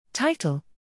Title: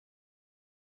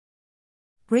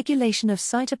 Regulation of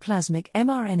cytoplasmic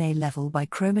mRNA level by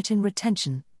chromatin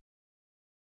retention.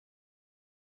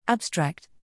 Abstract: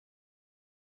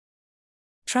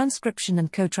 Transcription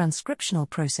and co-transcriptional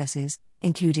processes,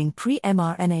 including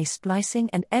pre-mRNA splicing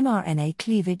and mRNA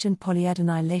cleavage and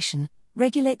polyadenylation,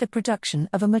 regulate the production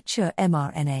of a mature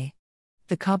mRNA.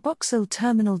 The carboxyl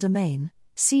terminal domain,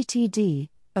 CTD,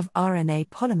 of RNA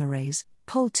polymerase,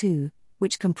 Pol2,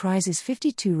 which comprises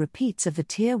 52 repeats of the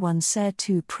tier 1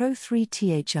 SER2 Pro3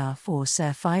 THR4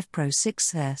 SER5 Pro6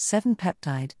 SER7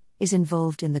 peptide, is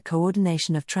involved in the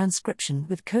coordination of transcription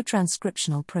with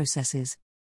co-transcriptional processes.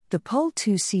 The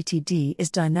Pol2 CTD is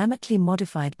dynamically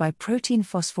modified by protein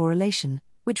phosphorylation,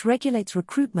 which regulates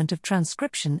recruitment of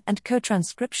transcription and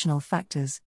co-transcriptional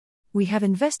factors. We have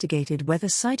investigated whether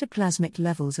cytoplasmic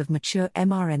levels of mature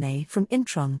mRNA from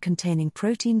intron-containing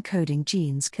protein-coding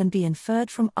genes can be inferred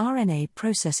from RNA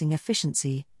processing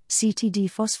efficiency,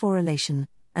 CTD phosphorylation,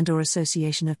 and/or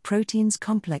association of proteins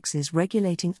complexes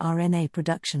regulating RNA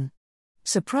production.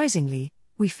 Surprisingly,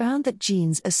 we found that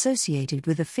genes associated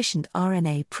with efficient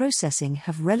RNA processing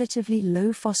have relatively low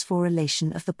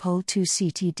phosphorylation of the Pol2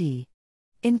 CTD.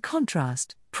 In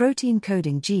contrast,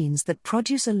 protein-coding genes that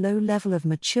produce a low level of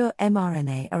mature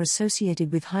mRNA are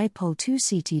associated with high Pol2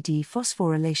 CTD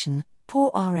phosphorylation, poor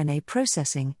RNA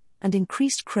processing, and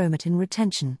increased chromatin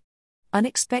retention.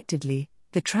 Unexpectedly,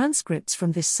 the transcripts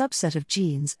from this subset of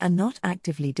genes are not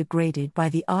actively degraded by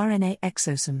the RNA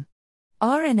exosome.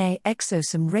 RNA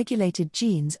exosome-regulated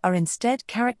genes are instead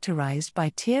characterized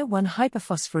by tier 1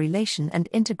 hyperphosphorylation and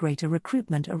integrator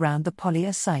recruitment around the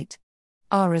polymer site.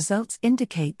 Our results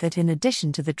indicate that in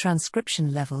addition to the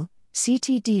transcription level,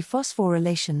 CTD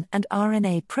phosphorylation and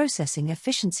RNA processing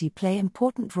efficiency play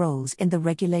important roles in the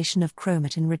regulation of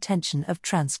chromatin retention of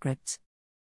transcripts.